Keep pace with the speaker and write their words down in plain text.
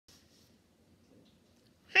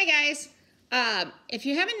Hi guys. If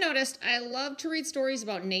you haven't noticed, I love to read stories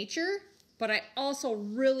about nature, but I also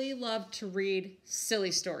really love to read silly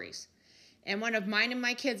stories. And one of mine and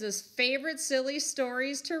my kids' favorite silly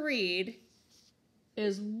stories to read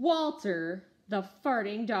is Walter the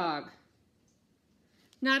Farting Dog.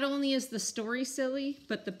 Not only is the story silly,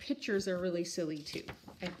 but the pictures are really silly too.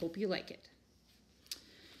 I hope you like it.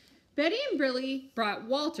 Betty and Billy brought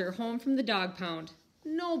Walter home from the dog pound.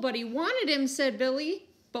 Nobody wanted him, said Billy.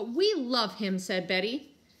 But we love him, said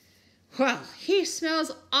Betty. Well, he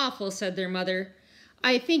smells awful, said their mother.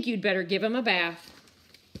 I think you'd better give him a bath.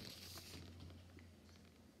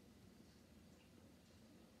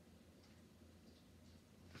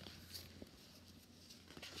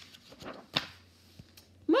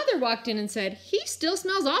 Mother walked in and said, he still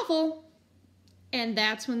smells awful. And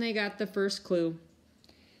that's when they got the first clue.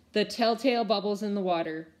 The telltale bubbles in the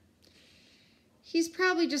water. He's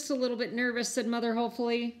probably just a little bit nervous, said Mother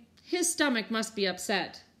hopefully. His stomach must be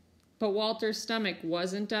upset. But Walter's stomach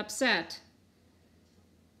wasn't upset.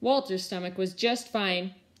 Walter's stomach was just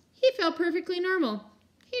fine. He felt perfectly normal.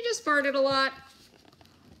 He just farted a lot.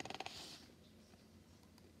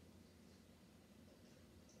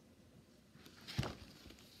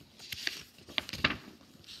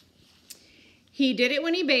 He did it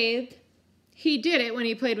when he bathed. He did it when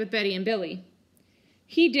he played with Betty and Billy.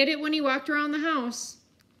 He did it when he walked around the house.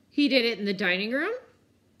 He did it in the dining room.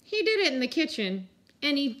 He did it in the kitchen.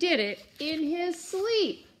 And he did it in his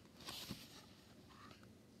sleep.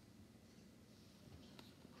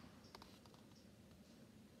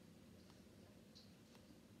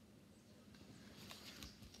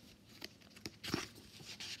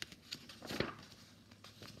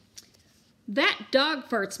 That dog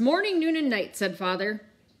farts morning, noon, and night, said Father.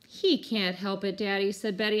 He can't help it, Daddy,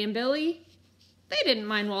 said Betty and Billy. They didn't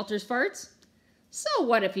mind Walter's farts. So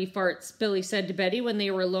what if he farts, Billy said to Betty when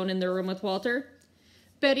they were alone in their room with Walter.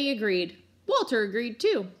 Betty agreed. Walter agreed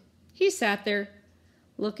too. He sat there,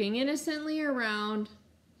 looking innocently around,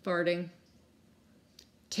 farting.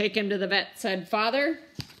 Take him to the vet, said Father.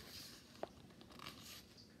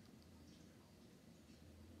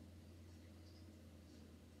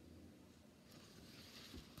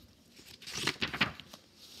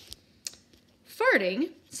 Farting,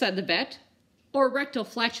 said the vet, or rectal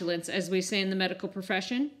flatulence as we say in the medical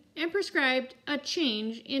profession, and prescribed a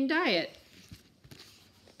change in diet.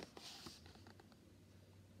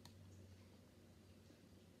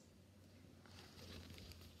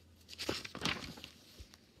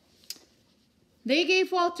 They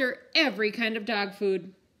gave Walter every kind of dog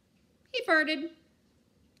food. He farted.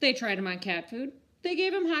 They tried him on cat food. They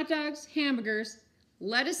gave him hot dogs, hamburgers,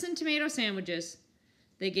 lettuce and tomato sandwiches.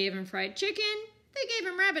 They gave him fried chicken. They gave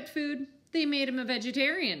him rabbit food. They made him a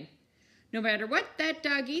vegetarian. No matter what that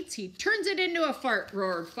dog eats, he turns it into a fart,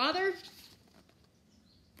 roared Father.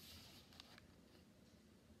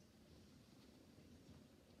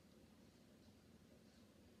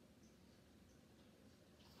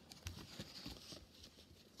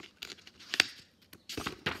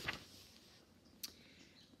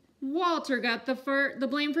 Walter got the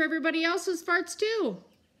blame for everybody else's farts too.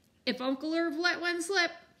 If Uncle Irv let one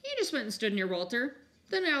slip, he just went and stood near Walter.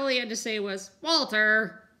 Then all he had to say was,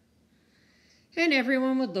 Walter. And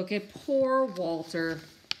everyone would look at poor Walter.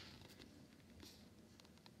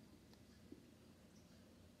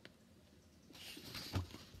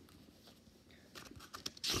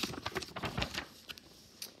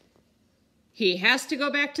 He has to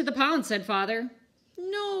go back to the pound, said Father.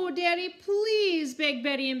 No, Daddy, please, begged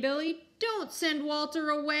Betty and Billy. Don't send Walter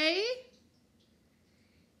away.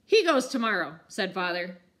 He goes tomorrow, said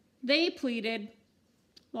Father. They pleaded.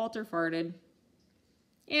 Walter farted.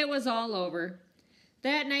 It was all over.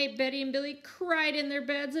 That night, Betty and Billy cried in their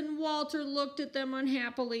beds, and Walter looked at them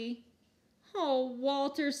unhappily. Oh,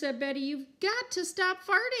 Walter, said Betty, you've got to stop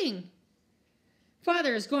farting.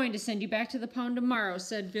 Father is going to send you back to the pound tomorrow,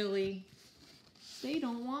 said Billy. They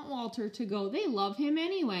don't want Walter to go. They love him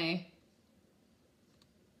anyway.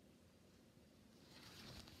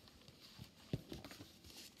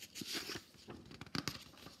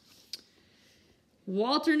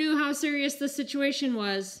 Walter knew how serious the situation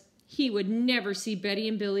was. He would never see Betty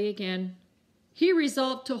and Billy again. He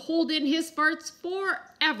resolved to hold in his farts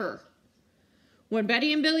forever. When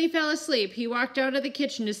Betty and Billy fell asleep, he walked out of the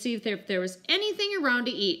kitchen to see if there was anything around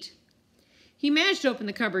to eat. He managed to open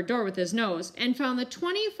the cupboard door with his nose and found the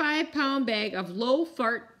 25-pound bag of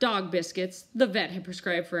low-fart dog biscuits the vet had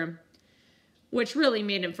prescribed for him, which really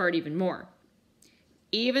made him fart even more.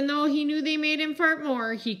 Even though he knew they made him fart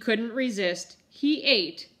more, he couldn't resist. He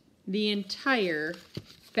ate the entire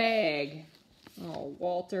bag. Oh,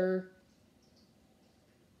 Walter.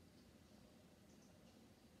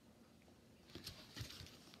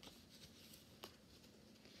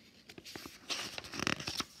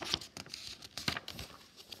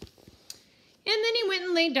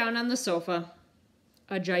 laid down on the sofa.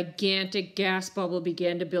 A gigantic gas bubble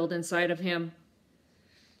began to build inside of him.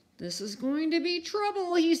 "This is going to be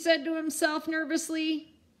trouble," he said to himself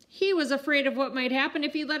nervously. He was afraid of what might happen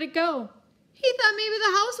if he let it go. He thought maybe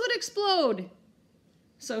the house would explode.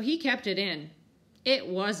 So he kept it in. It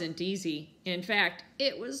wasn't easy. In fact,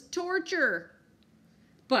 it was torture.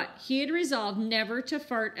 But he had resolved never to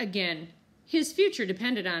fart again. His future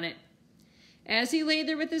depended on it. As he lay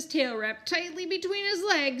there with his tail wrapped tightly between his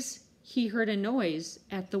legs, he heard a noise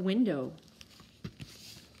at the window.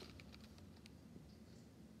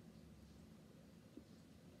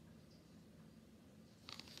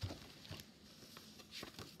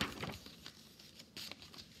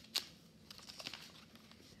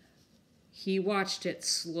 He watched it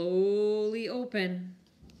slowly open.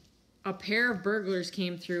 A pair of burglars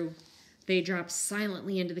came through. They dropped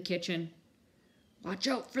silently into the kitchen. "Watch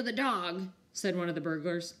out for the dog," said one of the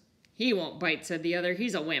burglars. "He won't bite," said the other.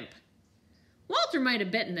 "He's a wimp." Walter might have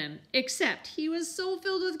bitten them, except he was so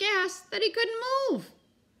filled with gas that he couldn't move.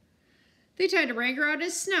 They tied a rag around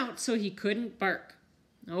his snout so he couldn't bark.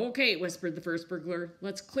 "Okay," whispered the first burglar.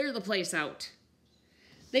 "Let's clear the place out."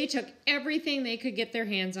 They took everything they could get their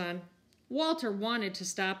hands on. Walter wanted to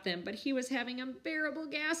stop them, but he was having unbearable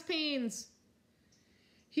gas pains.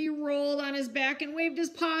 He rolled on his back and waved his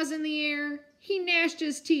paws in the air. He gnashed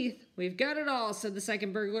his teeth. "We've got it all," said the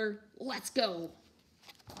second burglar. "Let's go."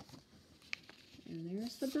 And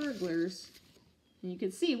there's the burglars. And you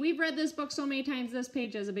can see, we've read this book so many times, this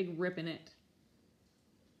page has a big rip in it.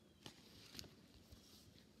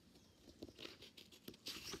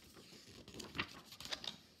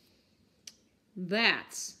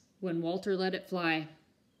 That's when Walter let it fly.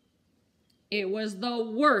 It was the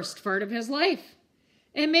worst fart of his life.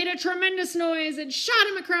 It made a tremendous noise. It shot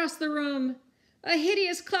him across the room. A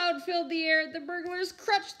hideous cloud filled the air. The burglars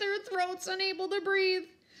clutched their throats, unable to breathe.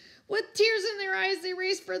 With tears in their eyes, they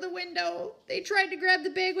raced for the window. They tried to grab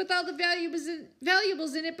the bag with all the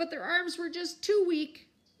valuables in it, but their arms were just too weak.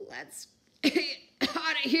 "Let's get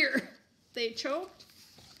out of here," they choked.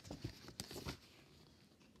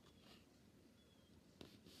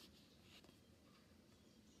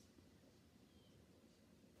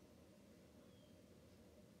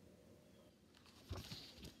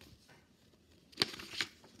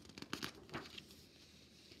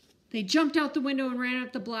 They jumped out the window and ran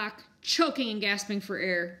up the block, choking and gasping for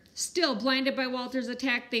air. Still blinded by Walter's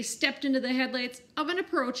attack, they stepped into the headlights of an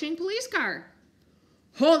approaching police car.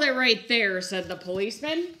 "Hold it right there," said the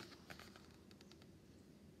policeman.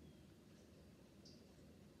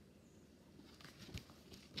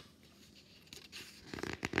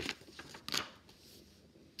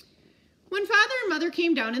 When Father and Mother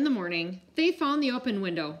came down in the morning, they found the open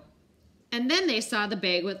window. And then they saw the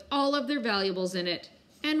bag with all of their valuables in it.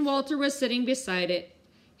 And Walter was sitting beside it.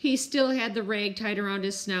 He still had the rag tied around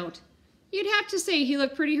his snout. You'd have to say he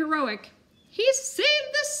looked pretty heroic. "He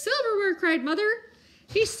saved the silverware," cried Mother.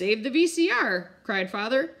 "He saved the VCR," cried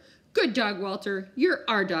Father. "Good dog, Walter. You're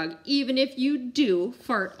our dog, even if you do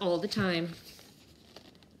fart all the time."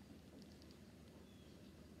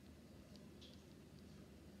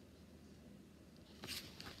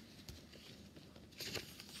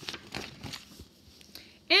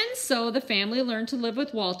 And so the family learned to live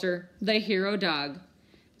with Walter, the hero dog.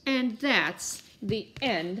 And that's the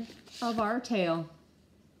end of our tale.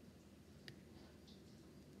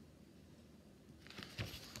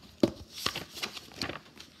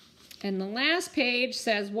 And the last page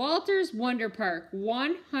says Walter's Wonder Park,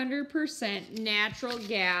 100% natural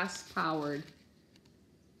gas powered.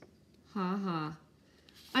 Ha ha.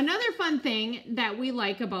 Another fun thing that we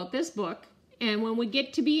like about this book, and when we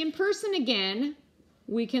get to be in person again,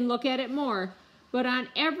 we can look at it more. But on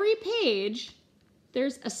every page,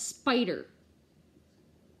 there's a spider.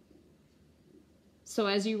 So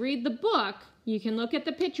as you read the book, you can look at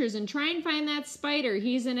the pictures and try and find that spider.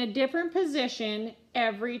 He's in a different position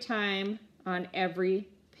every time on every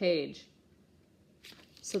page.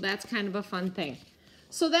 So that's kind of a fun thing.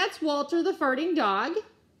 So that's Walter the Farting Dog.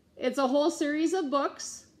 It's a whole series of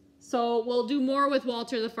books. So we'll do more with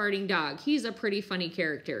Walter the Farting Dog. He's a pretty funny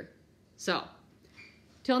character. So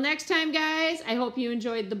till next time, guys, I hope you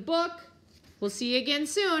enjoyed the book. We'll see you again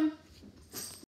soon.